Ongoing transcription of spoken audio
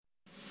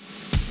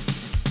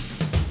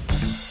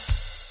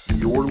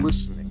You're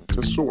listening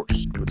to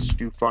Sourced with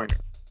Stu Feiner.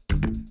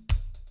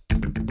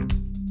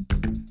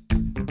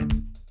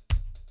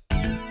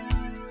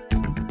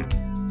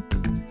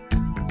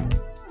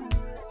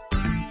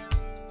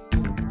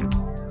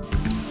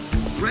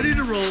 Ready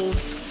to roll,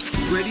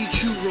 ready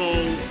to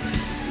roll,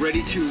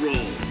 ready to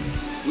roll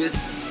with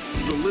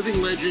the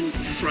living legend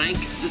Frank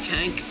the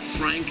Tank,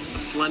 Frank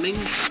Fleming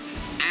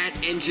at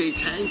NJ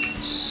Tank,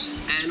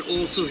 and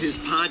also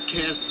his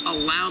podcast,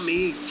 Allow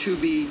Me to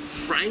Be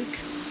Frank,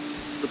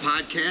 the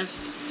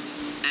podcast.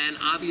 And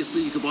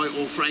obviously you can buy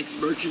all Frank's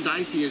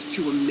merchandise. He has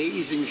two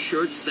amazing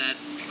shirts that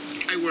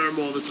I wear them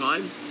all the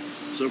time.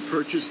 So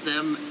purchase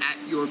them at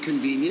your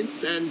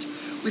convenience. And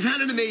we've had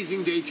an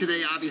amazing day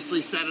today,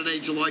 obviously, Saturday,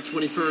 July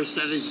 21st,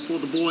 Saturdays before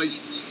the boys.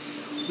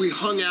 We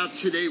hung out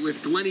today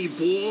with Glenny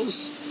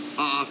Balls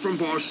from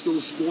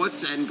Barstool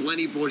Sports, and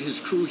Glenny brought his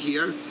crew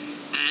here,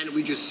 and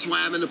we just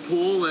swam in the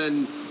pool,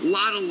 and a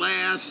lot of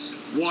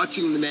laughs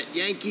watching the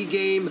Met-Yankee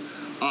game.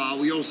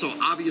 We also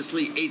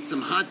obviously ate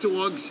some hot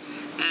dogs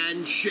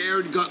and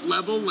shared gut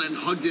level and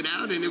hugged it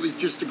out, and it was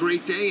just a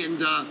great day.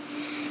 And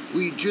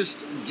we just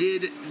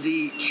did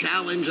the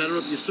challenge. I don't know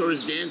if you saw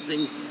us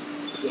dancing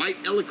quite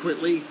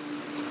eloquently,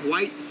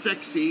 quite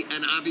sexy,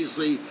 and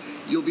obviously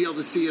you'll be able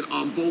to see it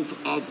on both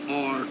of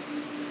our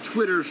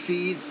Twitter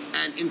feeds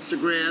and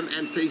Instagram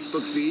and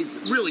Facebook feeds.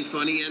 Really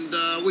funny, and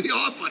we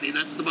are funny.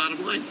 That's the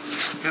bottom line.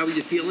 How are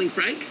you feeling,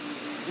 Frank?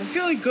 I'm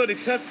feeling good,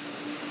 except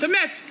the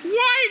Mets.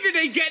 Why did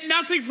they get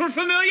nothing for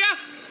Familia?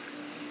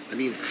 I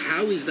mean,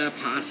 how is that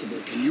possible?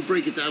 Can you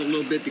break it down a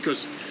little bit?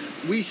 Because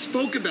we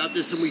spoke about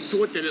this, and we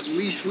thought that at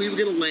least we were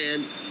going to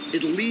land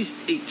at least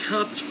a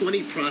top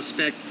 20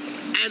 prospect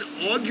and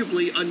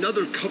arguably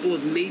another couple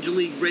of major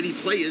league ready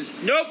players.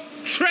 Nope.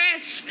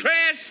 Trash,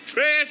 trash,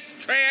 trash,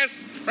 trash,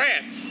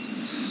 trash.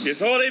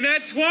 Yes, all the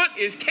Mets want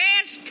is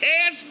cash,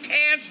 cash,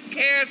 cash,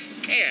 cash,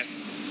 cash.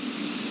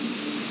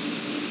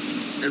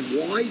 And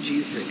why do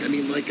you think? I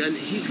mean, and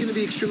he's going to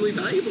be extremely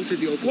valuable to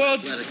the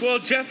Oakland Athletics. Well,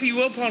 Jeffrey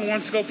Wilpon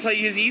wants to go play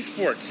his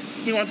esports.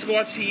 He wants to go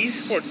watch the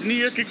esports, New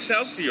York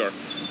Excelsior.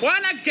 Why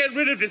not get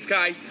rid of this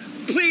guy?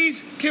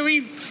 Please, can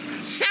we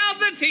sell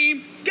the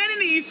team, get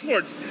into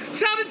esports.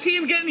 Sell the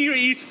team, get into your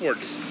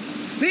esports.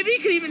 Maybe you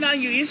could even,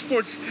 on your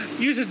esports,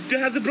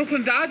 have the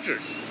Brooklyn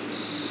Dodgers.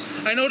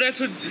 I know that's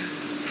what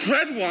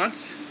Fred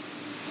wants.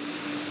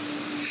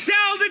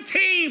 Sell the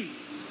team!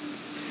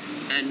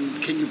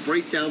 And can you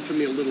break down for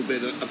me a little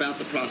bit about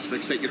the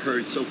prospects that you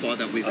heard so far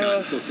that we've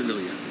gotten for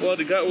Familia? Well,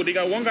 they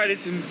got one guy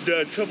that's in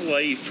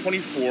AAA. He's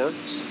 24.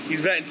 He's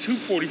batting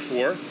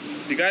 .244.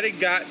 The guy that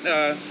got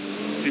the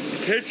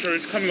pitcher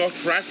is coming off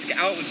thoracic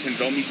outlet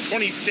syndrome. He's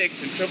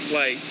 26 in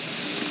AAA.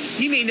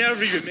 He may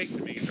never even make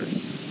the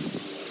majors.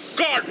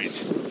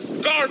 Garbage.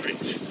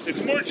 Garbage.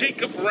 It's more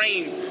Jacob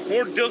Rain,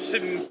 more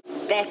Dilson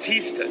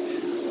Bautistas.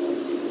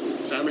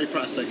 So how many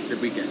prospects did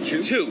we get?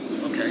 Two?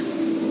 Okay.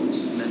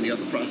 And then the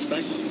other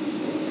prospect?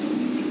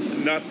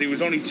 Nothing. There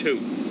was only two.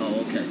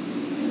 Oh, okay.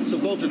 So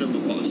both of them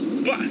are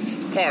busts.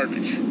 Bust.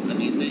 Garbage. I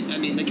mean,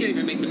 they can't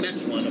even make the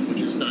Mets lineup,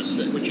 which is not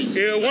sick.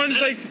 Yeah, one's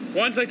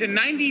like the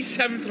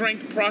 97th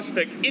ranked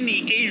prospect in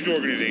the A's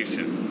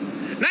organization.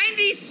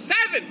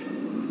 97th.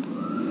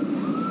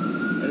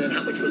 And then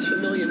how much was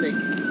Familia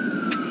making?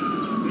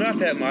 Not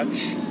that much.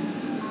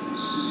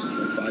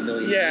 Like $5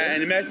 million. Yeah,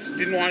 and the Mets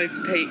didn't want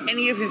to pay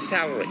any of his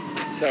salary.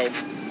 So.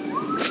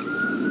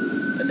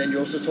 And then you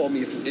also told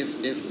me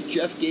if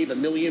Jeff gave $1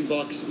 million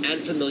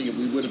and Familia,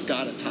 we would have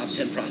got a top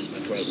 10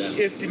 prospect right now.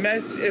 If the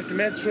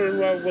Mets were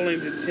willing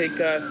to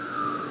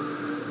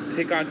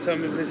take on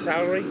some of his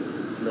salary,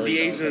 the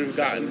A's would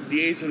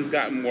have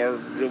gotten more.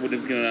 They would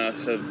have given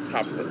us a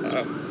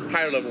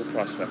higher level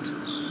prospect.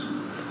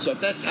 So if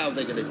that's how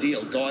they're going to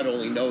deal, God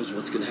only knows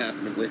what's going to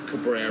happen with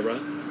Cabrera.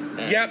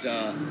 And, yep.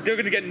 They're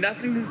going to get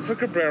nothing for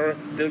Cabrera.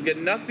 They'll get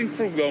nothing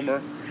for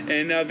Wilmer,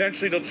 and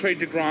eventually they'll trade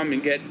DeGrom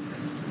and get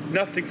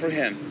nothing for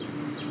him.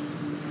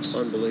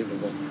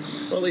 Unbelievable.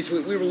 Well, at least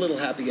we were a little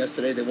happy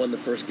yesterday. They won the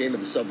first game of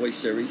the Subway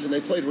Series, and they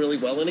played really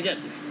well. And again,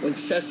 when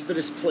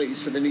Cespedes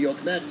plays for the New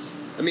York Mets,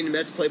 the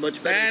Mets play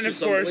much better. And of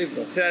course,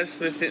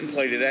 Cespedes didn't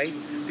play today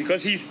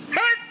because he's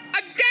hurt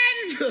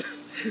again!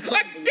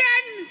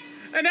 Again!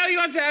 And now he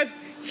wants to have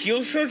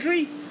heel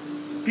surgery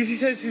because he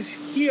says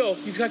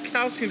he's got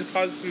calcium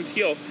deposits in his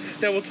heel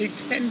that will take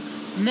 10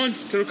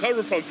 months to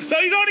recover from. So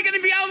he's only going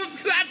to be out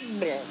to that.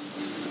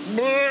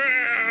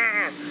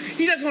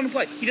 He doesn't want to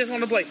play. He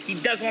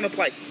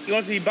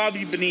wants to be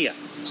Bobby Bonilla.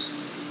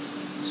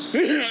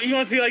 He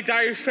wants to be like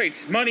Dire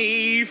Straits.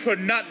 Money for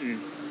nothing.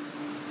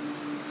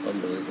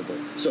 Unbelievable.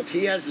 So if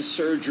he has a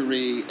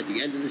surgery at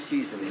the end of the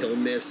season, he'll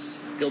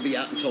be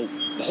out until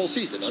the whole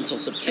season, until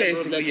September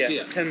of next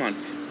year. 10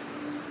 months.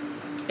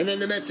 And then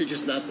the Mets are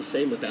just not the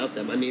same without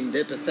them. I mean,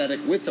 they're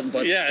pathetic with them,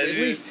 but at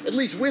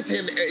least with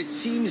him, it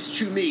seems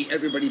to me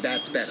everybody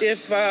bats better.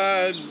 If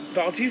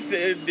Bautista,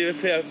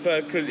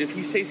 if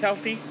he stays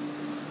healthy,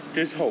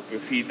 there's hope.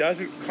 If he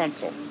doesn't,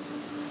 console.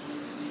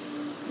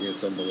 Yeah,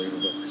 it's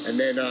unbelievable. And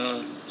then,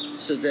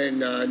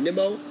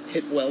 Nimmo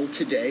hit well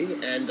today,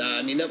 and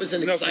I mean that was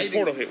an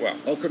exciting. Conforto hit well.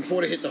 Oh,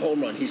 Conforto hit the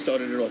home run. He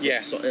started it off.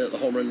 Yeah. The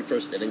home run in the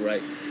first inning,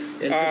 right?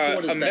 And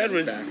Conforto's bat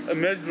is back.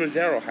 Ahmed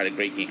Rosero had a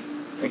great game.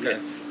 So Okay.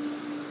 yes.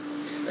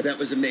 And that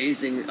was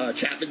amazing.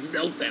 Chapman's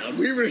meltdown.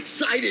 We were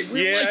excited.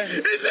 We were Yeah. like,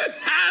 is this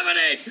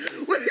happening?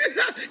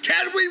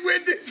 Can we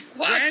win this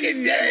fucking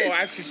Brandon day? Nimmo,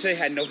 I should say,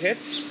 had no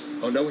hits.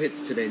 Oh, no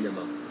hits today,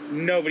 Nimmo.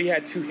 No, but he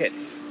had 2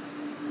 hits.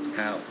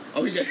 How?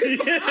 Oh, he got hit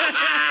by,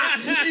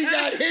 he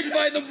got hit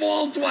by the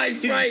ball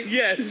twice, right?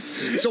 Yes.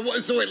 So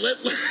wait,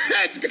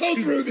 let's go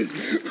through this.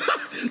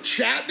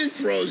 Chapman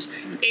throws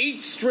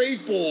 8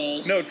 straight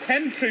balls. No,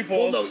 10 straight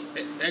Well, balls.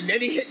 no, and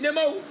then he hit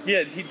Nimmo?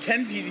 Yeah, he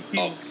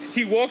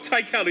walked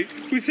Ty Kelly,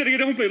 who's sitting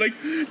at home plate like.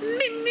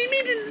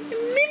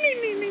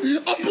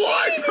 A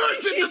blind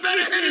person's a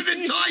better hitter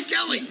than Ty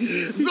Kelly,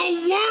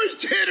 the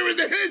worst hitter in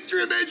the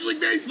history of Major League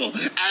Baseball.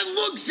 And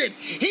looks it,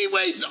 he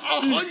weighs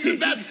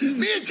 100 pounds.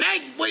 Me and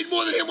Tank weighed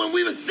more than him when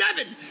we were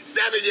 7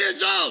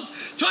 years old.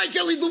 Ty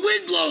Kelly, the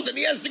wind blows him.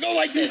 He has to go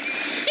like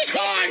this.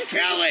 Ty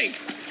Kelly,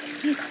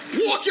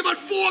 walk him on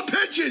 4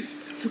 pitches.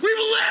 We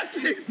were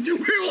laughing. We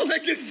were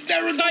like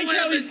hysterical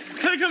laughing.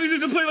 Ty Kelly's in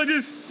the plate like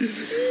this.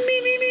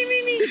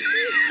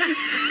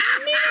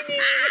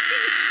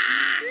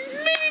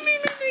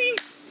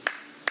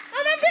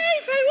 On the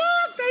base, I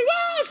walked,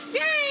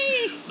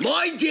 yay!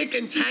 My dick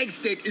and Tank's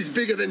dick is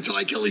bigger than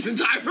Ty Kelly's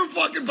entire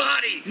fucking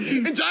body.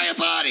 Entire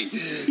body.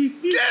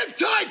 Give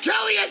Ty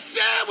Kelly a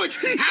sandwich.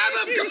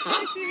 Have him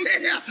come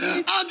here.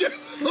 I'll give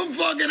him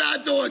fucking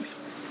hot dogs.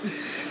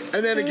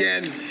 And then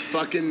again,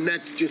 fucking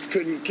Mets just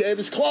couldn't. It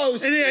was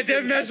close. And yeah,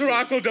 Dev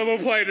Nasarako double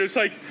play, and it's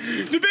like,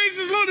 the base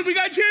is loaded, we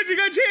got chances, and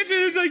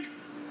it's like,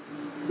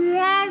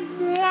 womp,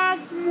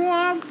 womp,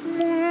 womp,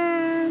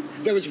 womp.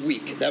 That was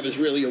weak. That was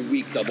really a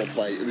weak double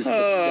play. It was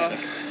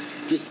pathetic.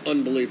 Just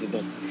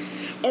unbelievable.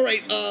 All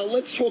right,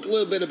 let's talk a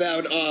little bit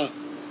about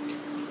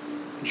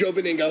Joe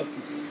Beningo.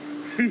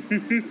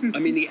 I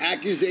mean, the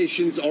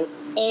accusations are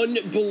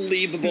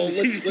unbelievable.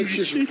 Let's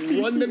just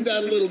run them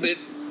down a little bit.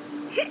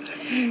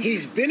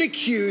 He's been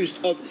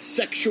accused of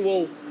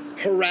sexual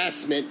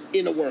harassment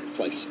in a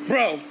workplace.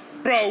 Bro.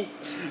 Bro,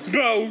 look at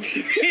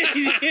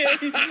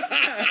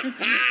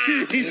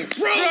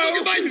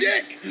my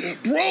dick.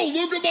 Bro,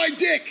 look at my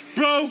dick.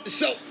 Bro.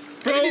 So,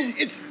 Bro, I mean,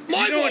 it's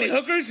my money. money.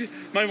 Hookers,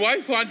 my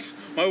wife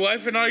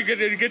and I are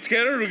gonna get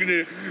together. We're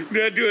gonna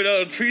do a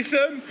little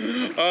threesome.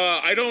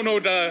 I don't know,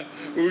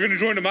 we're gonna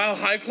join the Mile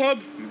High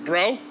Club.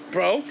 Bro.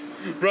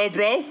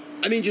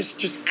 I mean,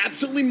 just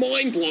absolutely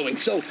mind-blowing.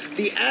 So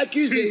the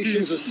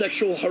accusations of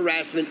sexual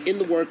harassment in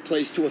the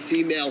workplace to a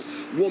female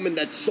woman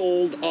that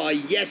sold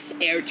Yes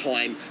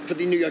airtime for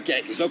the New York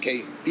Yankees.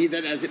 Okay, be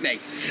that as it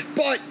may.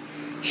 But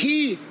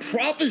he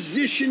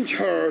propositioned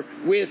her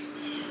with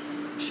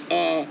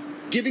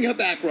giving her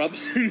back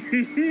rubs,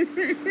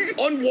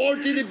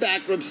 unwarranted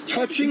back rubs,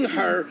 touching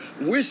her,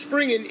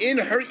 whispering in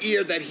her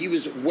ear that he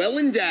was well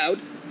endowed,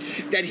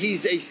 that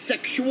he's a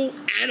sexual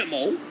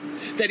animal,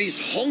 that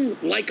he's hung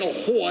like a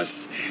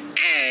horse,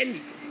 and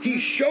he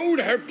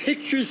showed her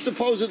pictures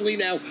supposedly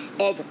now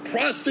of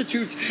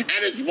prostitutes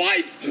and his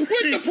wife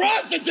with the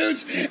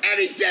prostitutes, and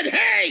he said,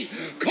 hey,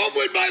 come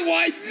with my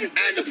wife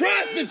and the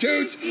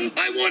prostitutes.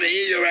 I want to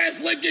eat your ass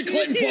like your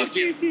Clinton fucked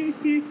you.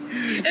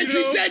 And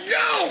she said,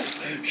 no,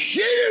 she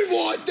didn't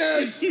want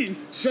this.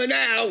 So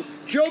now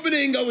Joe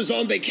Beningo is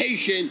on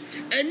vacation,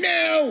 and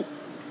now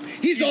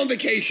he's on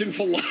vacation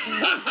for life.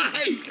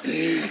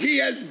 He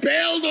has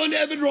bailed on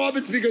Evan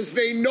Roberts because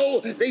they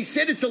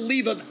said it's a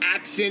leave of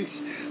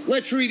absence.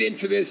 Let's read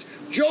into this.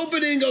 Joe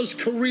Beningo's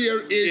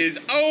career is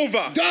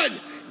over.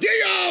 Done.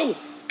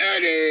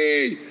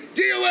 D-O-N-E.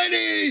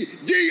 D-O-N-E.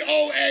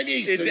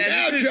 D-O-N-E. So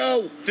now,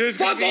 Joe,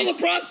 fuck all the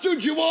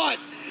prostitutes you want.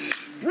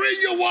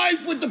 Bring your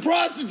wife with the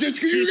prostitutes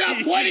because you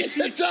got plenty of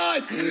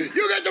time.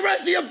 You got the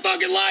rest of your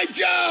fucking life,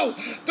 Joe.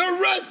 The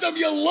rest of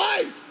your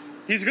life.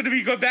 He's going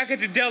to go back at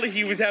the deli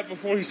he was at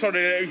before he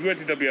went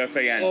to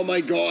WFAN. Oh,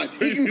 my God.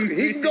 He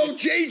can go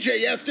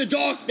JJ after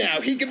dark now.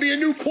 He can be a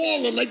new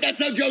caller. Like,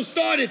 that's how Joe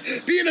started,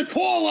 being a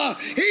caller.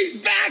 He's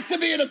back to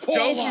being a caller.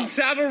 Joe from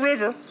Saddle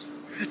River.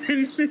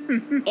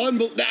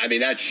 I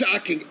mean, that's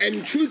shocking.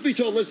 And truth be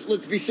told,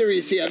 let's be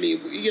serious here. I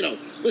mean,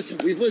 listen,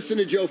 we've listened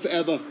to Joe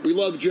forever. We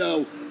love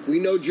Joe. We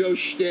know Joe's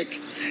shtick,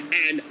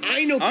 and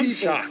I know people. I'm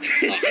shocked.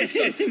 I'm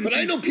stuck, but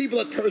I know people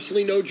that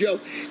personally know Joe,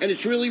 and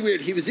it's really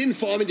weird. He was in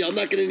Farmingdale. I'm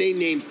not going to name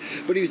names,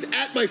 but he was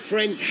at my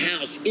friend's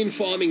house in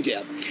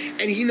Farmingdale,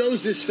 and he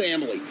knows this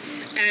family,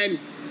 and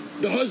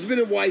the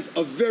husband and wife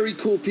are very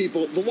cool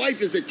people. The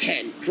wife is a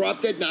 10,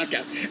 drop dead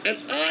knockout, and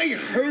I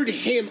heard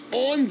him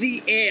on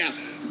the air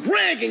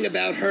bragging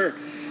about her,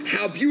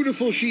 how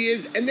beautiful she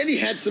is, and then he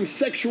had some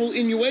sexual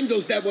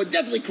innuendos that were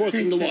definitely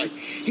crossing the line.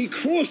 He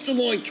crossed the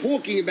line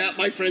talking about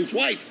my friend's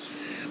wife.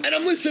 And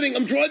I'm listening,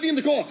 I'm driving in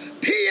the car.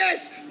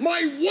 P.S.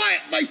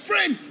 My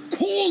friend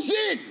calls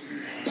in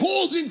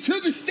calls into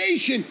the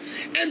station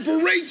and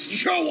berates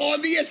Joe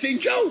on the air, saying,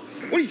 Joe,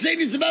 what are you saying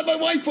this about my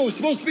wife? We're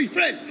supposed to be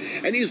friends.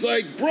 And he's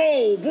like, bro,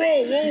 whoa, bro.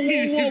 Whoa,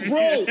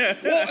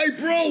 hey,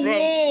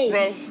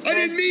 bro. I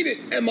didn't mean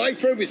it. And my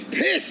friend was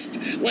pissed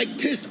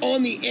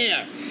on the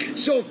air.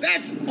 So if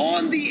that's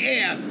on the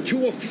air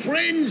to a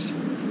friend's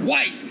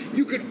wife,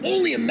 you could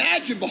only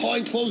imagine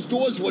behind closed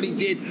doors what he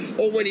did,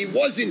 or when he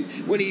wasn't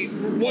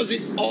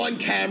on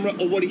camera,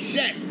 or what he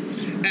said.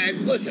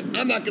 And listen,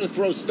 I'm not going to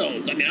throw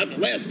stones. I mean, I'm the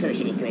last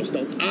person to throw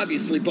stones,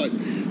 obviously, but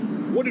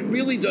what it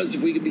really does,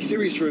 if we could be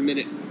serious for a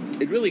minute,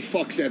 it really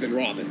fucks Evan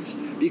Roberts.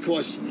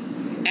 Because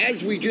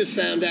as we just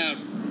found out,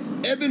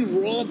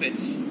 Evan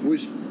Roberts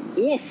was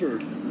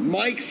offered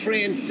Mike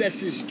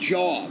Francesa's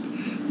job,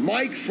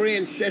 Mike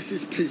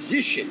Francesa's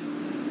position,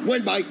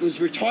 when Mike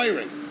was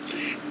retiring.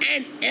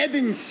 And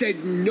Evan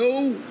said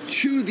no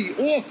to the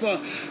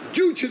offer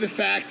due to the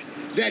fact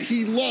that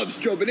he loves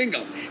Joe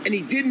Benigno. And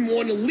he didn't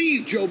want to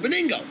leave Joe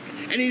Benigno.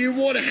 And he didn't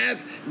want to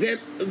have them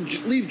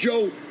leave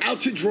Joe out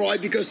to dry,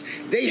 because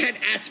they had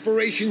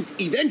aspirations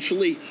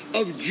eventually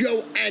of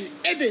Joe and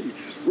Evan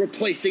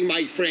replacing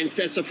Mike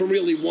Francesa from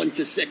really 1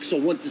 to 6 or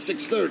 1 to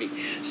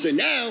 6:30. So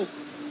now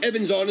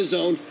Evan's on his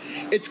own.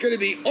 It's going to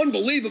be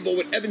unbelievable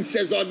what Evan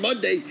says on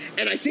Monday,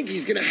 and I think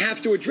he's going to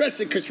have to address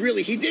it, because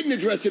really he didn't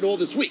address it all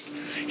this week.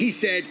 He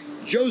said,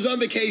 Joe's on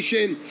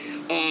vacation,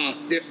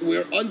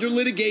 we're under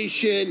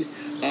litigation,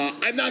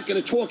 I'm not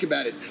going to talk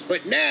about it.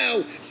 But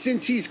now,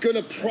 since he's going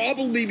to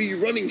probably be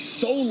running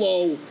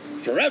solo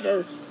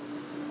forever,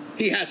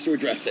 he has to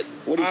address it.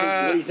 What do you think?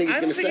 What do you think he's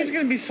going to say? I don't think he's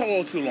going to be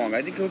solo too long.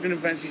 I think we're going to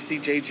eventually see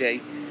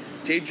JJ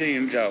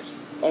and Joe.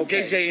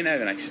 Okay. JJ and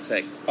Evan, I should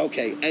say.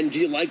 Okay, and do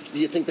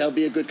you think that would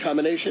be a good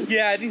combination?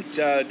 Yeah, I think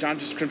John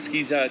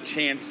Jaskrimski's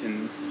chance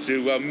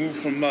to move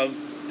from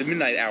the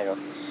midnight hour.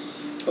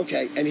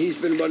 Okay, and he's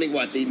been running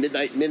what, the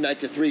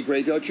midnight to 3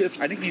 graveyard shift?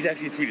 I think he's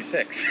actually 3 to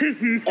 6. Oh,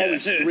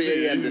 it's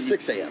 3 a.m. to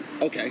 6 a.m.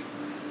 Okay,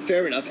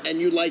 fair enough.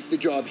 And you like the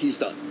job he's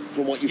done,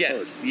 from what you've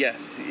heard?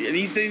 Yes. And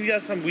he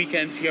does some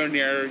weekends here and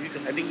there.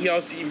 I think he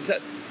also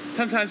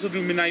sometimes he'll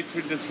do midnight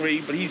 3 to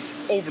 3, but he's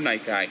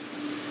overnight guy.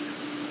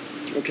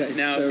 Okay.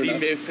 Now,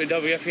 if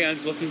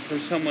WFAN's looking for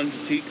someone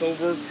to take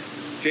over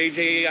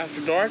JJ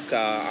after dark,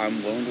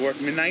 I'm willing to work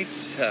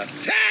midnights.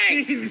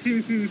 Tank!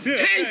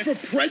 Tank for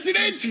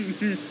president!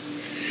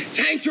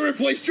 Tank to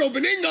replace Joe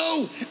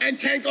Benigno, and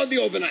Tank on the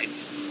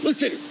overnights.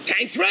 Listen,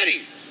 Tank's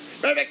ready.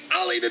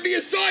 I'll even be a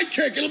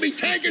sidekick. It'll be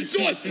Tank and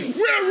Sauce.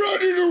 We're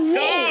ready to roll.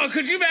 Oh,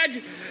 could you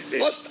imagine?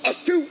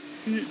 Us two.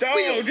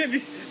 Oh,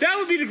 that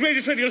would be the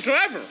greatest radio show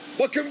ever.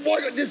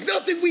 There's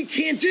nothing we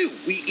can't do.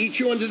 We eat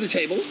you under the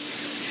table.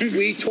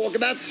 We talk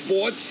about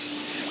sports.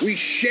 We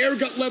share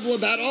gut level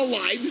about our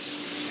lives.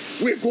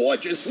 We're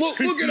gorgeous. Look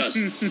at us.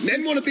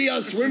 Men want to be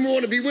us. Women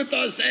want to be with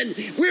us. And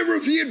we're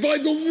revered by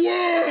the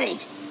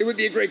world. It would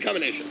be a great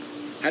combination.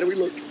 How do we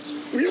look?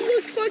 We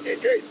look fucking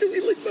great. Do we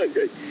look fucking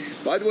great?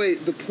 By the way,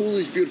 the pool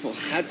is beautiful.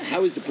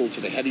 How is the pool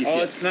today? How do you feel?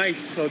 Oh, it's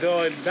nice.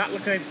 Although not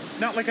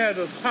like how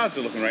those clouds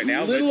are looking right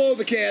now. Little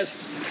overcast,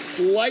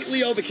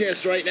 slightly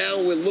overcast right now.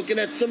 We're looking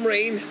at some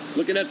rain.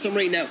 Now,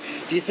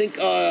 do you think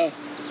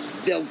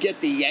they'll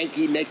get the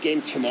Yankee-Met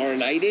game tomorrow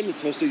night in? It's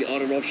supposed to be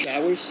on and off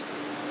showers.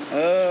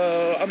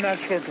 I'm not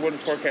sure what the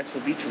forecast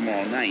will be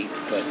tomorrow night,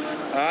 but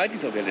I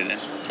think they'll get it in.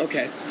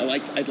 Okay,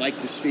 I'd like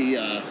to see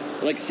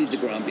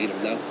DeGrom beat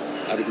him, though.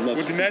 I would love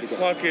to see the Mets'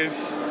 luck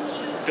is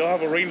they'll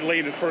have a rain delay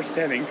in the first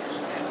inning.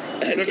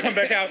 They'll come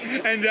back out,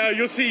 and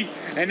you'll see.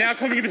 And now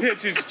coming in the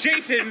pitch is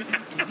Jason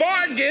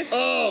Vargas.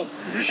 Oh,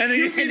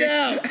 shoot me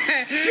now!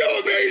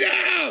 Shoot me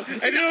now!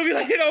 And it'll be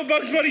like an old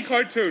Bugs Bunny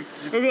cartoon.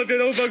 It'll be like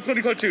an old Bugs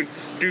Bunny cartoon.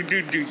 Do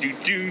do do do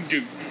do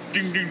do.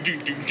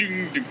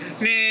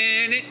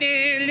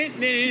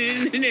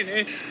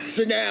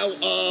 So now,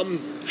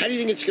 how do you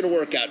think it's going to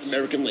work out in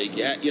American League?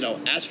 Yeah,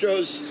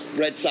 Astros,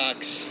 Red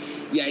Sox,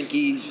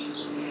 Yankees.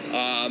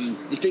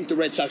 You think the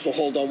Red Sox will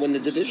hold on, win the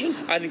division?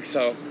 I think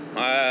so.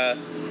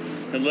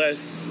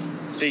 Unless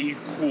they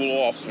cool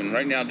off. And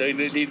right now, they're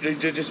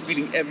just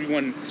beating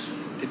everyone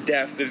to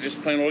death. They're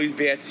just playing all these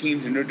bad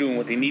teams, and they're doing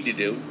what they need to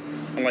do.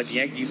 Unlike the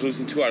Yankees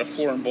losing 2 out of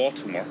 4 in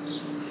Baltimore.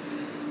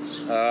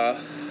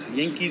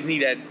 Yankees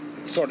need that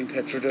starting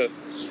pitcher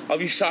I'll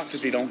be shocked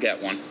if they don't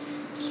get one.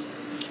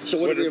 So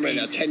what are we in right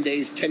now? 10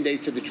 days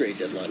to the trade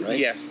deadline, right?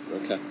 Yeah.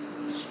 Okay.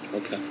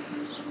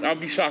 I'll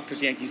be shocked if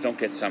the Yankees don't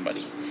get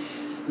somebody.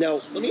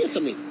 Now, let me ask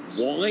something.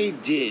 Why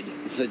did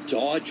the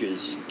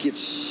Dodgers give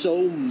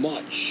so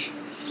much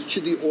to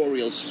the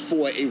Orioles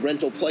for a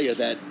rental player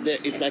that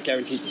it's not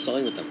guaranteed to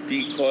sign with them?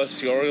 Because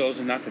the Orioles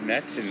are not the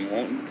Mets and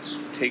won't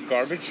take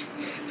garbage.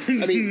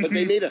 I mean,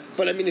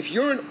 if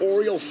you're an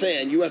Oriole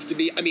fan, you have to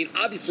be,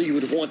 obviously you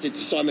would have wanted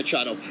to sign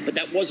Machado, but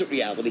that wasn't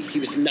reality.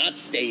 He was not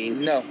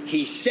staying. No.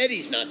 He said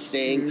he's not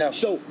staying. No.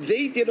 So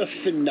they did a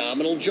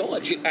phenomenal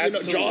job.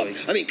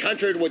 Absolutely.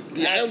 Contrary to what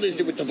the Islanders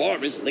did with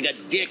Tavares, they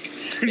got dick.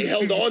 They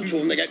held on to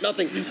him. They got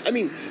nothing.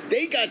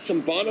 They got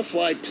some bona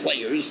fide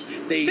players.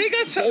 They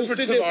got something for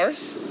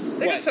Tavares.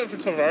 Got something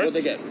for Tavares. What'd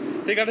they get?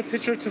 They got a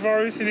picture of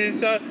Tavares in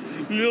his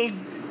little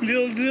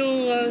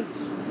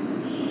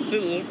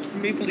little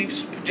Maple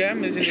Leafs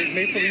pajamas and his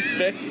Maple Leaf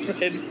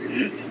bedspread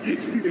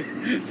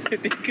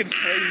that they could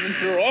frame in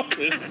their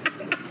office.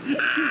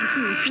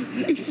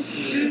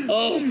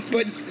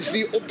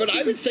 But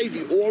I would say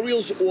the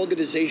Orioles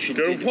organization.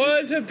 There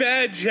was a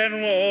bad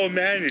general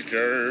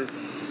manager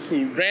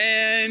who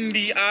ran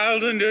the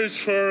Islanders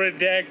for a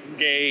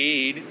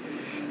decade.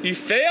 He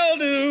failed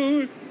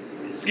to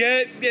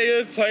get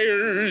the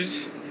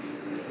players.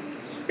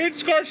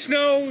 It's Garth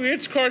Snow,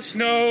 it's Garth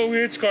Snow,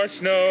 it's Garth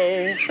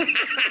Snow.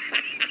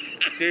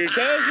 There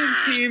doesn't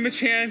seem a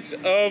chance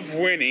of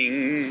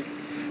winning.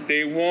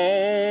 They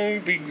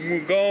won't be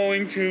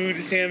going to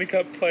the Stanley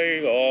Cup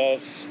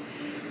playoffs.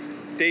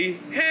 They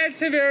had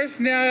Tavares,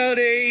 now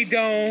they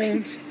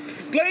don't.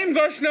 Blame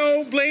Garth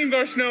Snow, blame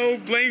Garth Snow,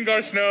 blame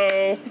Garth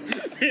Snow.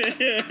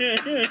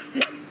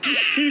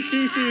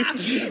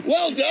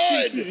 Well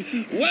done!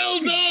 Well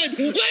done!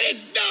 Let it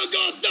snow,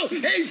 Garth Snow!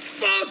 Hey,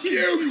 fuck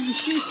you!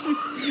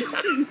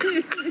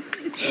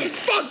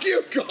 Fuck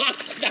you,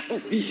 Garth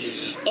Snow!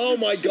 Oh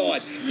my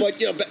God! But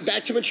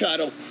back to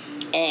Machado.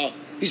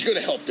 He's going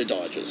to help the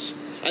Dodgers.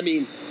 I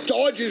mean,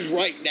 Dodgers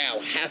right now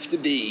have to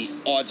be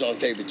odds-on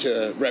favorite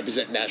to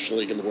represent National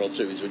League in the World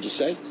Series. Would you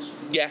say?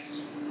 Yeah.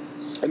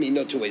 I mean,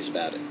 no two ways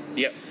about it.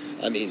 Yep.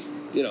 I mean,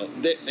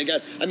 they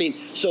got. I mean,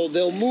 so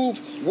they'll move.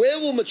 Where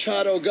will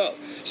Machado go?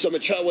 So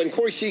Machado, when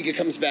Corey Seager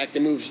comes back, they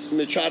move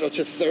Machado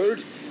to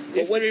third.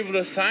 If they're able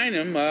to sign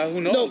him,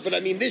 who knows? No, but I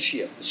mean this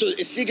year. So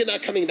is Seager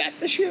not coming back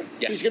this year?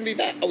 Yeah. He's going to be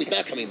back. Oh, he's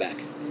not coming back.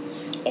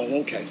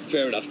 Oh, okay,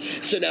 fair enough.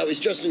 So now is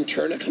Justin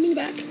Turner coming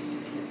back?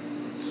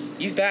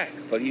 He's back,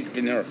 but he's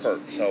been there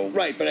hurt. So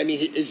right, but I mean,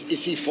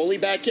 is he fully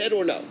back yet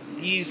or no?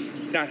 He's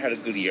not had a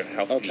good year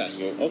healthy.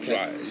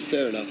 Okay.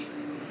 Fair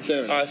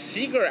enough.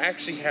 Seager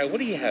actually had. What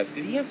do you have?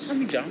 Did he have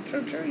Tommy John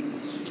surgery?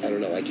 I don't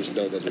know. I just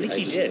know that he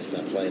did. He's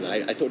not playing.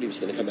 I thought he was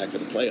going to come back for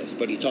the playoffs,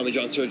 but Tommy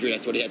John surgery.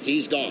 That's what he had. So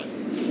he's gone.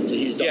 So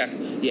he's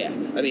done. Yeah.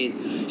 I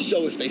mean,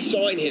 so if they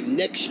sign him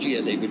next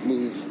year, they would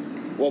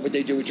move. What would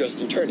they do with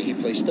Justin Turner? He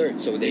plays third.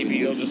 So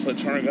maybe they'll just let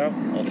Turner go.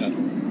 Okay.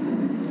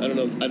 I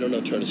don't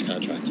know Turner's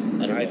contract.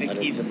 I think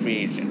he's a free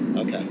agent.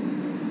 Okay.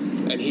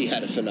 And he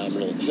had a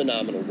phenomenal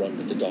run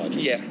with the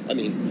Dodgers. Yeah. I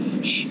mean,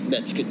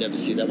 Mets could never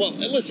see that. Well,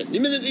 listen, the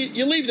minute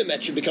you leave the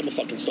Mets, you become a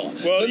fucking star.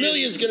 Well,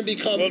 Familia's going to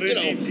become,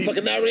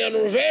 fucking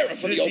Mariano Rivera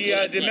for the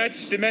Oakland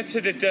Mets. The Mets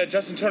said that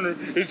Justin Turner,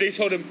 they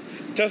told him,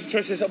 Justin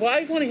Turner says, well,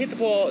 I want to hit the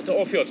ball to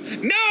all fields.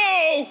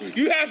 No!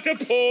 You have to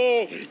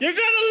pull. You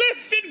got to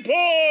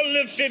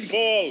lift and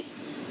pull.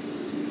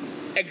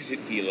 Exit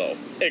velo.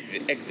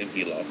 Exit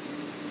velo.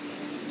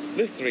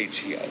 Lift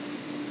ratio.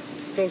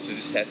 Those are the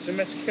stats the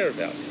Mets care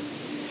about.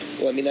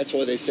 Well, I mean, that's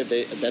why they said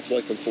that's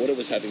why Conforto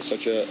was having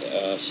such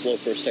a slow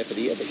first half of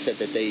the year. They said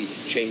that they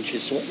changed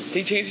his swing.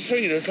 They changed his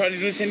swing. They're trying to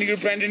do the same thing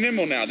with Brandon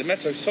Nimmo now. The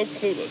Mets are so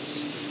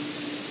clueless.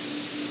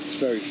 It's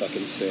very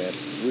fucking sad.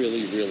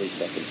 Really, really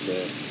fucking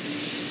sad.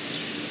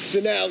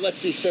 So now, let's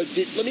see. So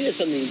let me ask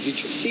something. Did you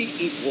see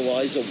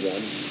Equalizer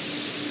 1?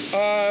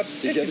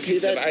 Did you ever see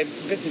that?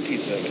 Bits and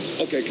pieces of it.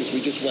 Okay, because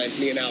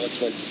me and Alex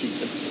went to see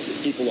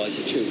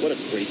Equalizer 2. What a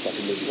great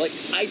fucking movie. Like,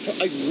 I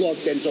love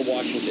Denzel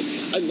Washington.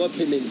 I love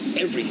him in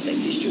everything.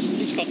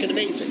 He's fucking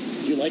amazing.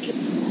 Do you like him?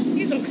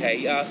 He's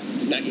okay.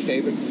 Not your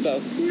favorite,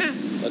 though? Nah.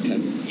 Okay.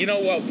 You know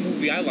what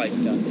movie I liked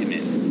him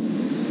in?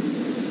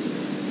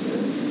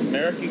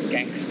 American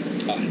Gangster.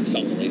 It's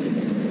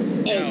unbelievable.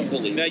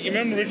 Unbelievable. Now, you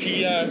remember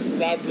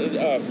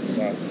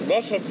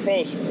Russell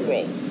Crowe's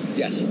role?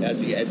 Yes, as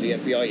the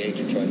FBI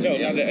agent. No,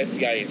 not the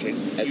FBI agent.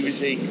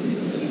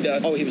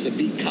 He was a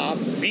beat cop?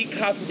 Beat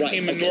cop who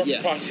became a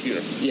North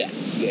prosecutor. Yeah,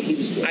 he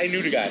was good. I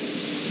knew the guy.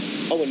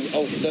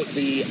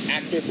 The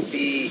actor,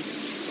 the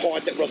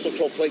part that Russell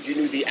Crowe played, you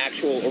knew the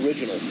actual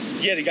original?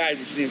 Yeah, the guy,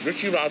 his name's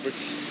Richie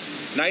Roberts.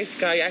 Nice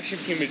guy,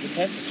 actually became a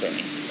defense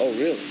attorney. Oh,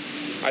 really?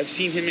 I've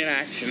seen him in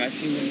action. I've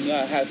seen him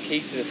have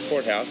cases at the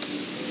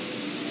courthouse.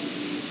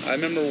 I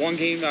remember one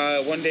day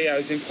I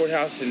was in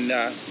courthouse and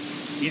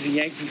he's a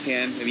Yankee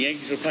fan, and the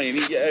Yankees were playing.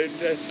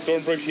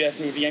 Thorne Brooks, he asked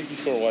me what the Yankee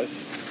score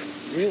was.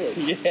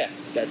 Really? Yeah.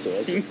 That's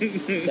awesome.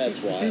 That's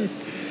wild.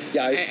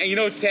 Yeah. And you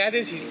know what's sad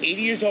is he's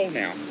 80 years old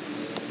now.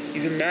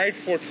 He's been married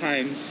 4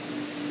 times,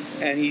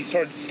 and he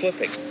started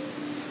slipping.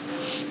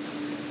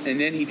 And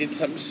then he did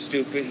something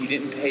stupid. He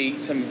didn't pay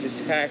some of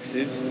his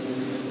taxes,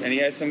 and he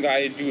had some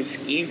guy do a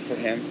scheme for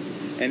him.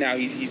 And now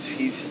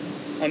he's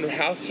under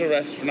house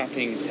arrest for not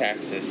paying his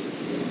taxes.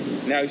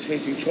 Now he's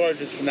facing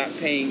charges for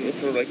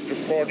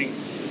defrauding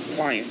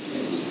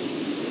clients.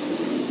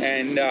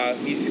 And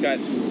he's got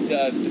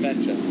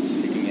dementia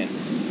kicking in.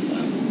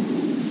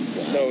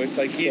 Wow. So it's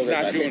like he's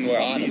not doing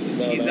well. He's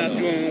not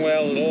doing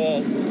well at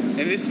all.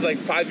 And this is like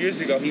 5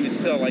 years ago. He was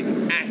still like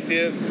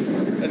active,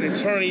 an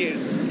attorney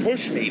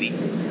pushing 80.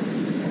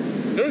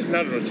 There was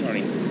another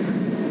attorney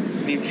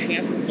named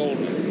Champ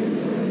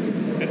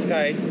Goldman. This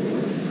guy,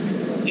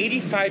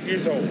 85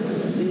 years old.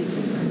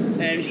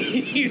 And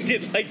he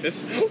did like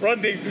this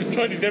run,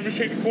 trying to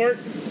demonstrate to court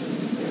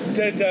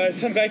that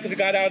some guy could have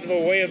got out of the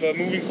way of a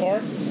moving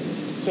car.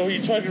 So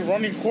he tried to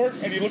run in court,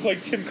 and he looked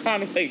like Tim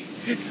Conway.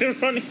 They're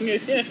running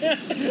it.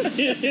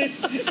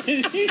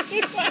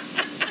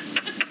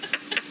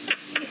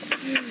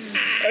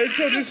 And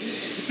so this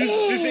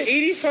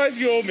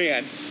 85-year-old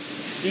man,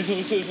 he's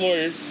his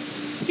lawyer.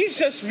 He's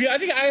just, I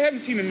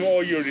haven't seen him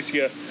all year this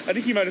year. I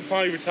think he might have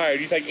finally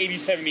retired. He's like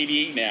 87,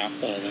 88 now.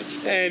 Oh, that's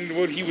funny. And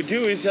what he would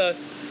do is,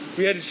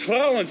 we had his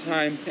trial on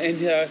time,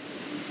 and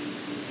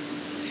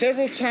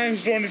several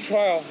times during the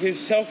trial, his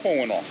cell phone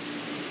went off.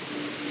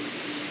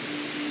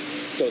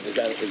 So is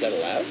that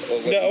allowed? Or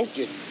what, No,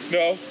 just...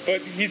 no.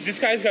 But this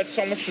guy's got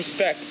so much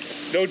respect.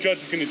 No judge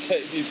is going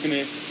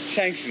to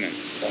sanction him.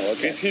 Oh,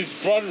 okay. His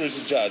brother is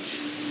a judge.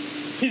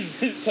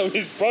 So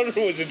his brother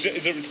is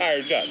a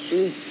retired judge,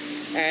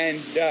 and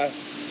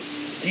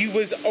he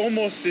was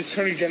almost the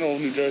Attorney General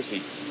of New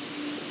Jersey.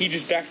 He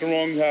just backed the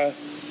wrong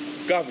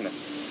governor.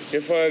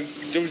 If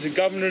there was a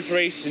governor's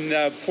race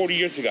 40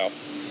 years ago,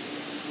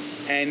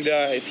 and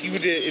if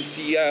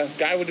the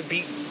guy would have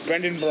beat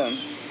Brendan Byrne,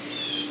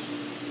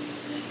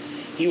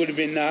 he would have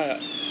been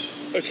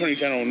Attorney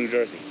General of New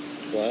Jersey.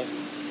 Wow.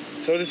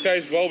 So this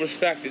guy's well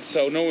respected.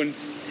 So no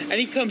one's, and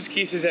he comes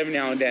cases every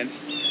now and then,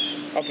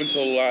 up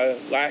until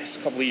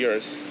last couple of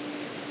years.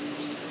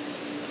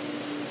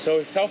 So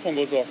his cell phone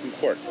goes off in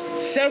court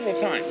several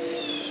times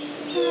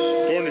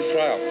during his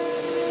trial,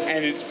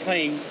 and it's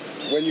playing.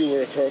 When you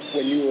were a court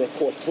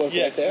clerk,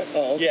 Yeah. right there.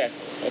 Oh, okay. Yeah.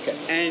 Okay.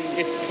 And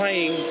it's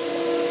playing,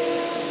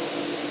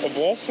 of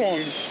all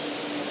songs,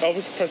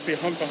 Elvis Presley,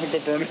 Hunka Hunka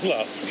Burning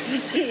Love.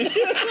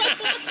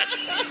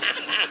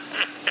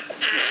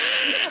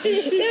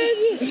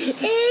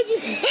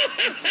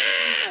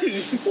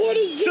 What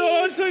is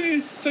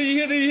So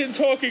you hear him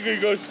talking, and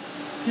he goes,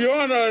 Your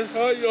Honor,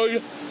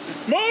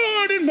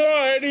 Martin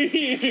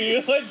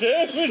Marty, let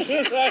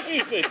temperature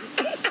rising.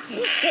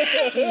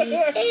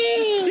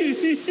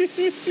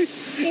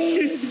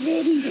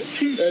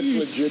 That's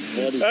legit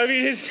funny. I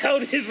mean, his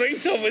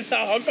ringtone was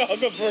Hunka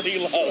Hunka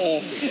Burning Love.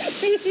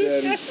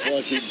 That is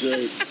fucking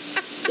great.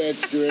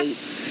 That's great.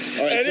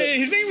 All right, And so,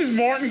 his name is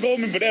Martin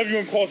Goldman, but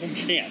everyone calls him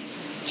Champ.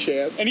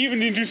 Champ. And he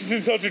even introduces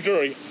himself to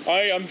jury.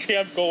 I am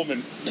Champ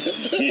Goldman.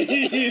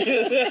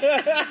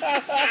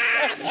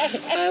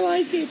 I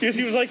like it. Because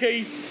he was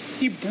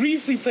he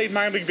briefly played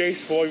minor league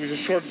baseball. He was a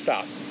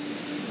shortstop.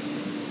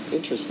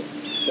 Interesting.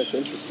 That's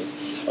interesting.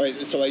 All right,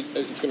 so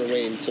it's going to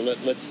rain, so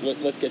let's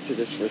get to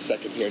this for a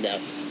second here now.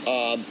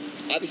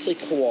 Obviously,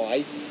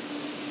 Kawhi,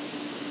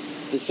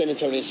 the San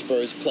Antonio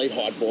Spurs played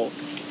hardball.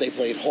 They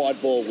played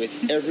hardball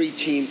with every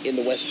team in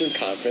the Western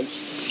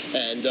Conference,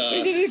 and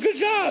They did a good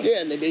job.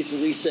 yeah, and they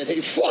basically said,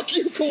 "Hey, fuck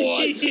you,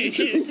 Kawhi!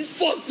 You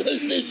fucked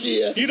us this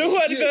year." You know who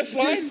had the best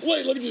line?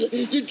 Wait, let me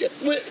just.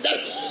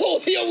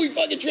 We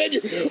fucking trade you.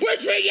 We're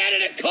trading you out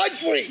of the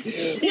country.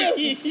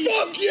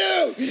 Fuck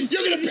you.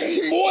 You're gonna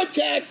pay more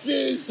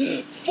taxes.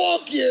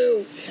 Fuck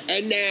you.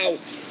 And now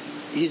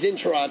he's in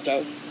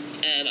Toronto,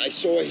 and I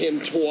saw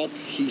him talk.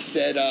 He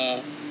said,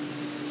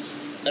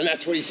 and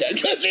that's what he said,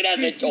 because he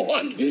doesn't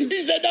talk. He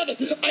said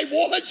nothing. I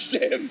watched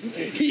him.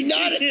 He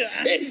nodded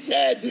his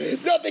head.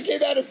 Nothing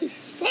came out of his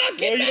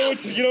fucking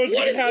mouth.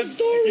 What is the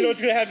story? You know what's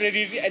going to happen at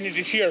the end of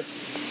this year?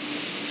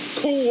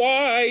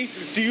 Kawhi,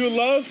 do you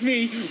love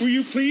me? Will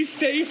you please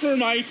stay for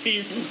my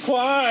team?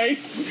 Kawhi,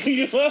 do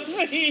you love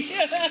me?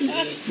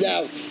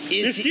 Now,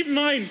 Just keep in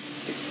mind,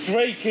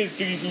 Drake who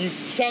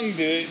sung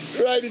the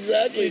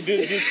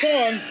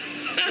song,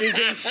 is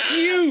a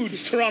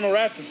huge Toronto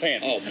Raptor fan.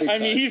 Oh, big I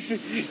mean, time.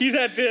 he's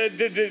at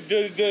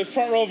the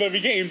front row of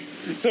every game,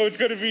 so it's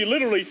going to be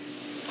literally,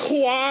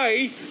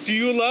 Kawhi, do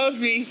you love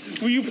me?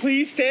 Will you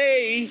please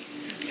stay?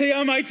 Stay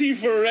on my team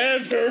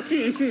forever.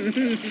 Stay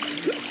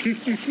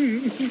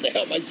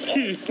on my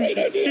side. Right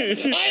idea.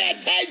 I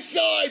had Tank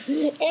side.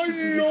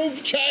 I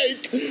love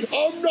Tank.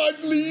 I'm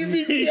not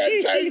leaving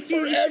that Tank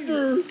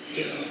forever.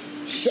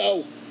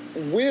 So,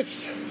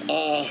 with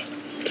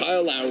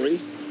Kyle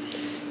Lowry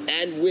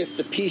and with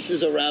the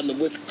pieces around them,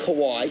 with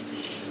Kawhi,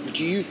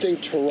 do you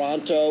think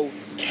Toronto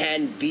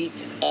can beat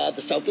the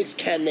Celtics?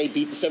 Can they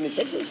beat the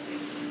 76ers?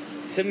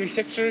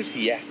 76ers,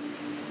 yeah.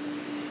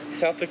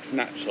 Celtics,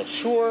 not so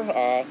sure.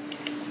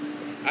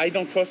 I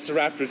don't trust the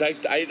Raptors. I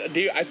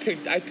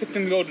picked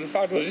them to go to the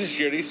finals this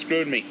year. They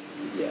screwed me.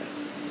 Yeah.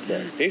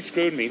 They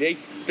screwed me.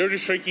 They're the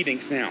Shrinky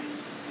Dinks now.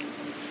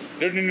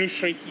 They're the new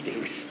Shrinky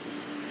Dinks.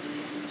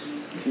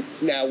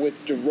 Now,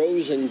 with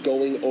DeRozan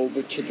going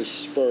over to the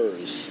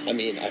Spurs, I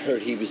mean, I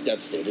heard he was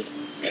devastated.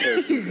 I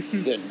heard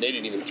they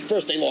didn't even...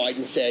 First they lied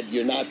and said,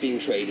 you're not being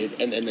traded,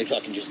 and then they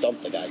fucking just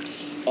dumped the guy.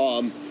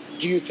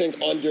 Do you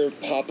think under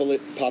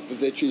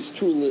Popovich's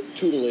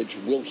tutelage,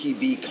 will he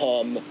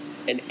become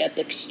an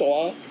epic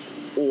star?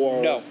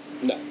 Or No.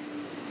 No.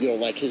 You don't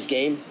like his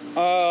game?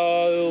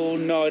 Oh,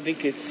 no, I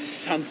think it's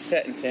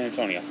sunset in San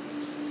Antonio.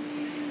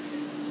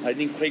 I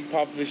think Craig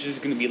Popovich is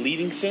going to be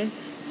leaving soon.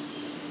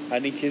 I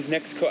think his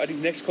next coach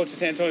of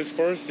San Antonio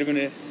Spurs, they're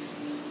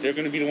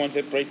gonna be the ones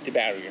that break the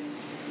barrier.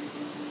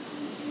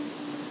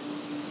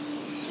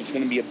 It's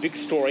gonna be a big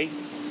story,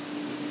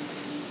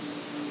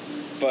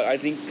 but I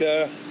think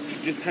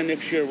this time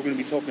next year we're gonna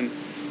be talking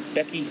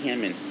Becky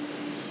Hammon.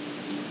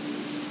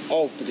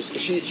 Oh, because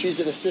she's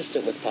an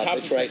assistant with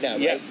Popovich right now, right?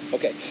 Yeah.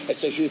 Okay. And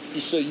so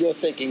you're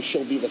thinking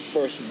she'll be the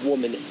first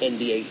woman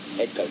NBA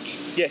head coach?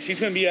 Yeah, she's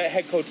going to be a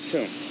head coach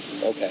soon.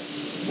 Okay.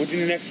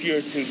 Within the next year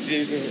or two.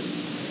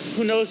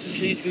 Who knows if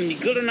she's going to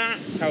be good or not,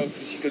 how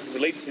if she could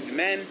relate to the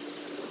men.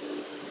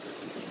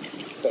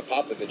 But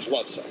Popovich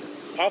loves her.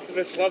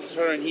 Popovich loves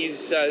her, and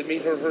he's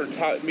made her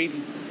top.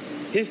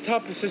 His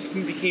top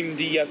assistant became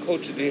the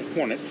coach of the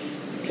Hornets.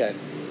 Okay.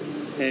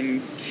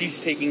 And she's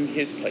taking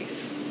his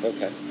place.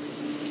 Okay.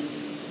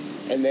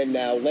 And then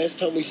now, last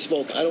time we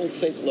spoke, I don't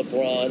think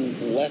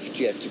LeBron left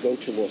yet to go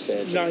to Los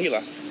Angeles. No, he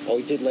left. Oh,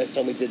 he did last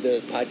time we did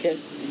the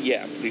podcast?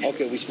 Yeah, I'm pretty sure.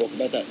 Okay, we spoke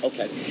about that.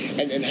 Okay.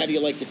 And how do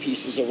you like the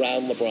pieces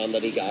around LeBron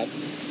that he got?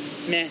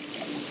 Nah.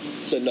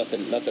 So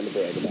nothing to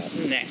brag about.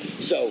 Nah.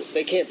 So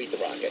they can't beat the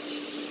Rockets.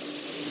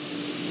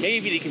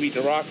 Maybe they can beat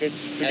the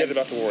Rockets. Forget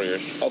about the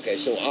Warriors. Okay,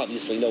 so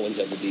obviously no one's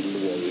ever beaten the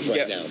Warriors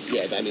right now.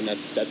 Yeah, I mean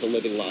that's a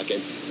living lock.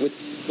 And with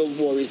the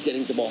Warriors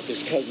getting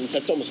DeMarcus Cousins,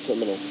 that's almost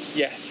criminal.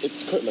 Yes.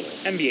 It's criminal.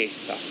 NBA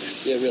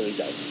sucks. It really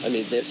does. I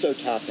mean, they're so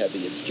top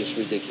heavy, it's just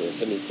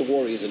ridiculous. I mean, it's the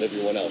Warriors and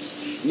everyone else.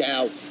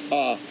 Now,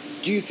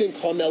 do you think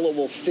Carmelo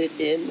will fit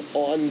in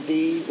on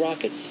the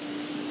Rockets?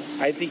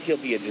 I think he'll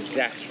be a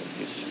disaster in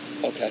Houston.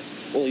 Okay.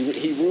 Well,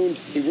 he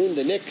ruined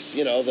the Knicks.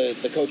 You know, the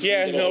coach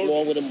didn't get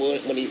along with him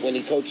when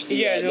he coached the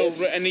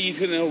Knicks. And he's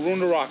going to ruin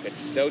the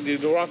Rockets. The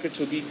Rockets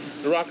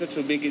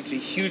will make it a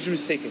huge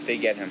mistake if they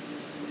get him.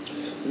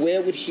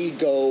 Where would he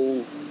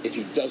go if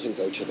he doesn't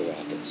go to the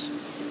Rockets?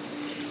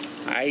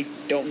 I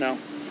don't know.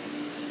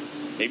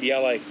 Maybe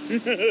LA.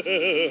 And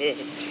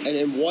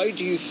then why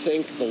do you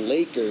think the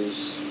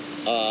Lakers?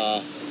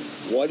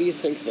 Why do you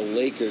think the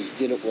Lakers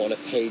didn't want to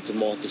pay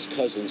DeMarcus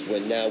Cousins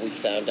when now we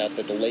found out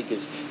that the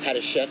Lakers had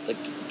a shot to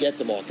get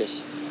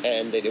DeMarcus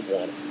and they didn't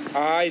want him?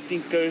 I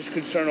think there's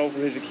concern over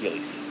his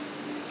Achilles.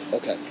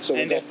 Okay, so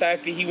and the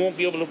fact that he won't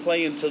be able to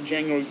play until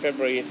January,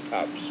 February at the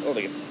tops,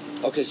 earliest.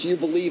 Okay, so you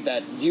believe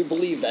that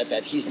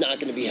he's not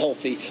going to be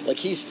healthy. Like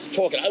he's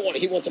talking,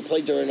 he wants to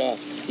play during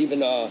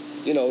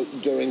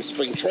during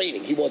spring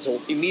training. He wants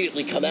to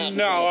immediately come out.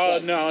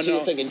 No. So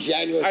you're thinking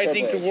January, February. I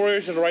think the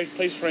Warriors are the right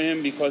place for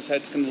him because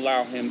that's going to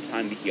allow him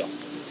time to heal.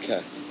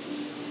 Okay.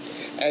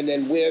 And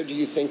then where do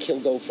you think he'll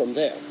go from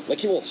there? Like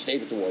he won't stay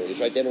with the Warriors,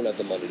 right? They don't have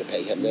the money to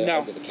pay him. They're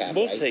under the cap.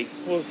 We'll right?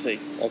 We'll see.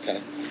 Okay.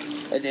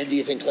 And then do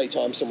you think Klay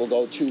Thompson will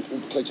go to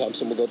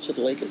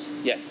the Lakers?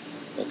 Yes.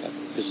 Okay.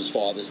 Because his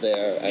father's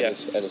there, and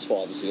his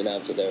father's the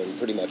announcer there, and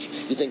pretty much,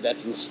 you think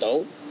that's in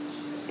stone?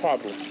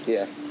 Probably.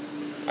 Yeah.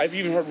 I've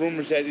even heard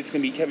rumors that it's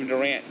going to be Kevin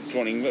Durant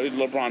joining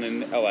LeBron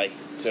in LA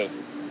too.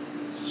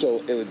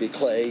 So it would be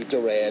Klay,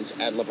 Durant,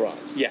 and LeBron.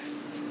 Yeah.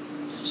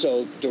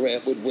 So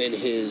Durant would win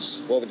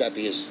his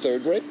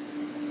third ring?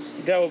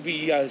 That would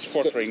be his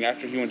fourth ring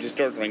after he wins his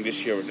third ring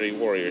this year with the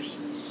Warriors.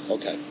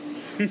 Okay.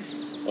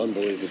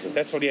 Unbelievable.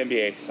 That's why the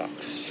NBA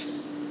sucks.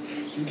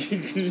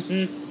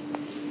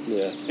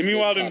 Yeah. And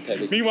meanwhile, the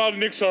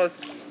Knicks are.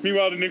 We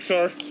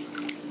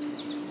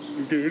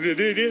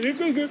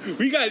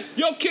got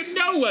Joakim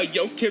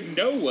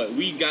Noah.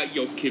 We got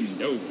Joakim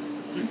Noah.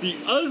 The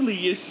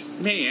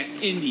ugliest man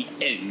in the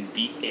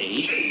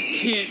NBA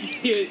can't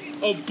hit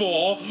a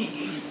ball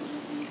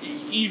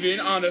even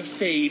on a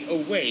fade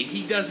away.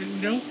 He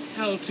doesn't know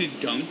how to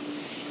dunk.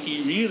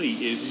 He really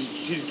is.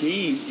 His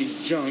game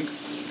is junk.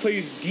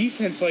 Plays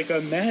defense like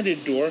a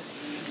matador.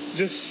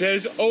 Just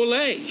says ole.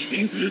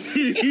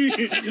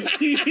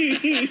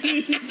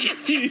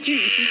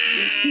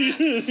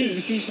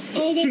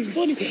 Oh, that's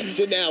funny.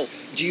 So now,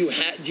 do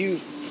you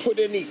put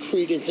any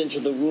credence into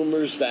the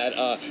rumors that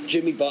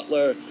Jimmy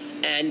Butler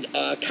and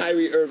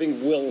Kyrie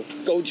Irving will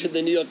go to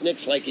the New York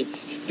Knicks, like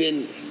it's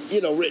been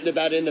written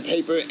about in the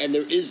paper, and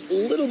there is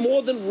little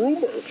more than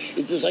rumor?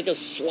 It's just like a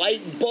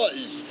slight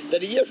buzz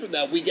that a year from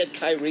now we get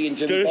Kyrie and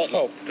Jimmy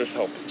Butler. There's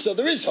hope. So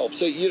there is hope.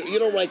 So you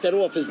don't write that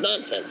off as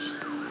nonsense.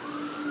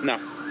 No.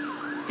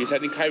 Because I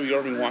think Kyrie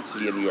Irving wants to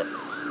be in New York.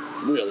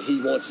 Really? He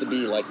wants to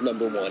be like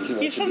number one.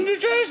 He's from New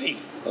Jersey.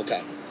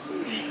 Okay.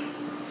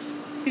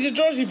 He's a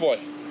Jersey boy.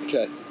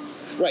 Okay.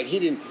 Right. He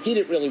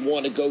didn't really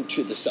want to go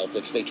to the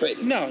Celtics. They traded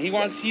him. No,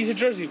 he's a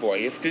Jersey boy.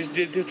 If the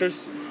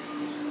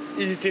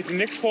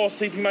Knicks fall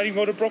asleep, he might even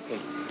go to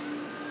Brooklyn.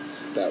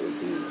 That would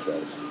be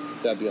incredible.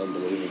 That'd be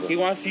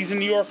unbelievable. He's a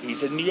New Yorker.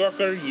 He's a New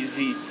Yorker.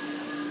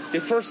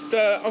 The first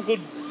Uncle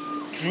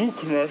Drew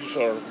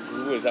commercial.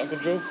 Who is Uncle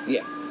Drew?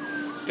 Yeah.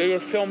 They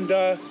were filmed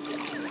in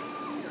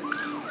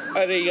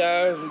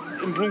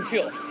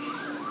Bloomfield.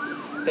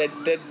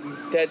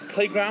 That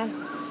playground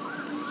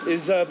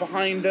is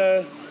behind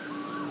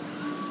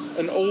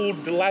an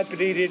old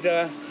dilapidated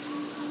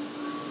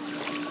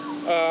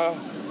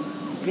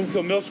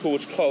Bloomfield Middle School,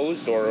 which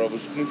closed, or it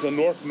was Bloomfield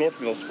North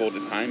Middle School at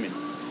the time, and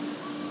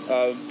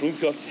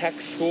Bloomfield Tech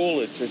School.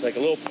 There's like a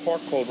little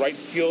park called Wright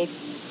Field,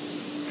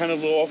 kind of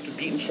a little off the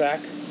beaten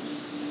track.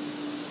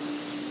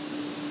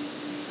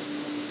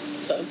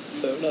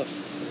 Fair enough.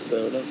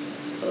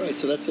 All right,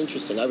 so that's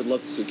interesting. I would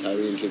love to see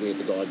Kyrie and Jimmy at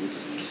the Garden.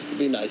 It'd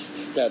be nice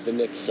to have the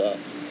Knicks, not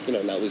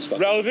lose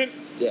fucking. Relevant?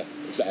 Yeah,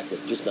 exactly.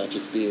 Just not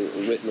just be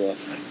written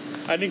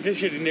off. I think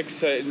this year the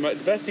Knicks, the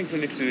best thing for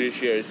the Knicks to do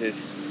this year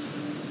is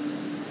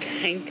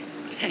tank,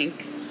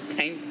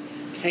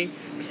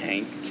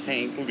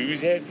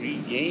 lose every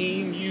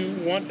game you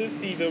want to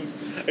see them.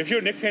 If you're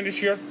a Knicks fan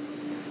this year,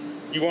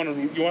 you want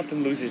them to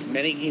lose as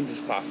many games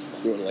as possible.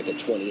 You want like a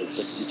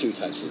 20-62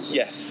 type season.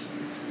 Yes.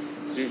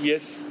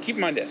 Yes, keep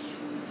in mind this.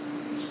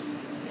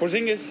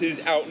 Porzingis is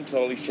out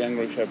until at least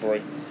January,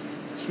 February.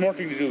 Smart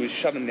thing to do is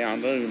shut him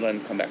down. Don't even let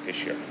him come back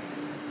this year.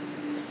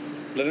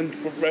 Let him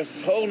rest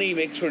his whole knee,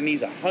 make sure the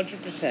knee's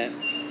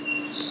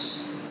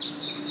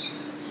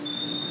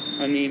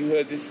 100%. I mean,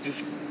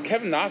 this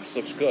Kevin Knox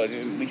looks good,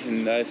 at least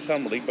in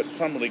Summer League, but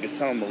Summer League is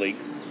Summer League.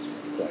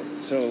 Right.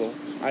 So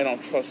I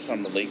don't trust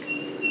Summer League.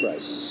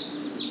 Right.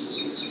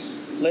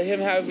 Let him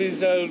have his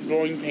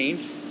growing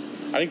pains.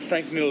 I think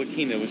Frank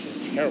Ntilikina was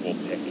just a terrible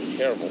pick.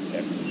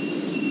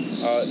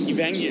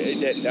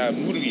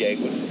 Moutier,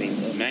 what's his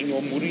name?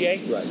 Emmanuel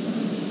Moutier? Right.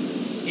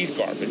 He's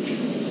garbage.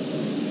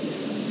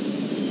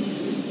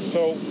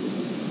 So,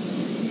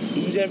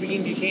 lose every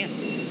game you can.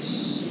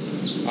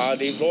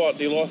 They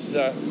lost,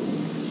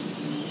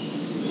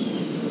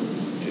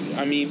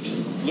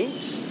 just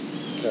lose.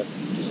 Okay.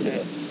 Just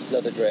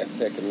another draft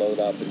pick and load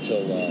up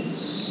until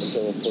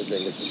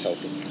Porzingis is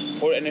healthy.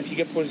 And if you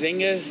get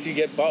Porzingis, you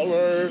get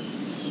Butler,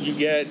 you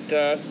get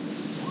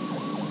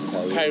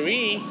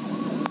Kyrie,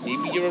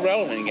 maybe you're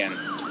irrelevant again.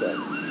 Right.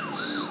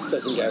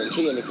 Doesn't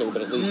guarantee anything,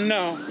 but at least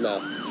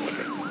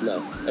No,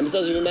 and it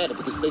doesn't even matter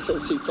because they fill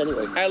seats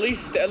anyway. at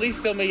least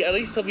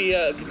they'll be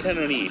a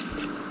contender in the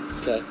East.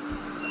 Okay,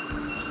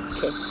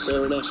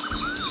 fair enough.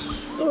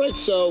 All right,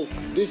 so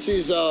this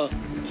is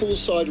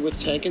Poolside with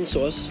Tank and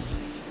Sauce,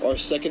 our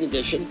second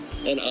edition.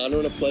 An honor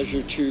and a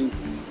pleasure to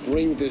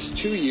bring this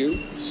to you.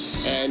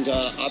 And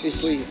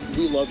obviously,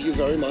 we love you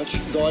very much.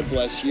 God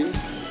bless you.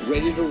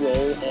 Ready to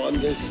roll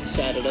on this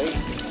Saturday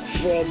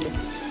from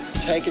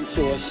Tank and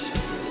Sauce.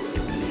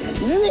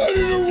 Ready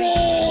to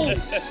roll!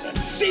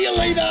 See you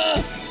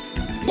later!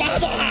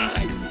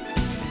 Bye-bye!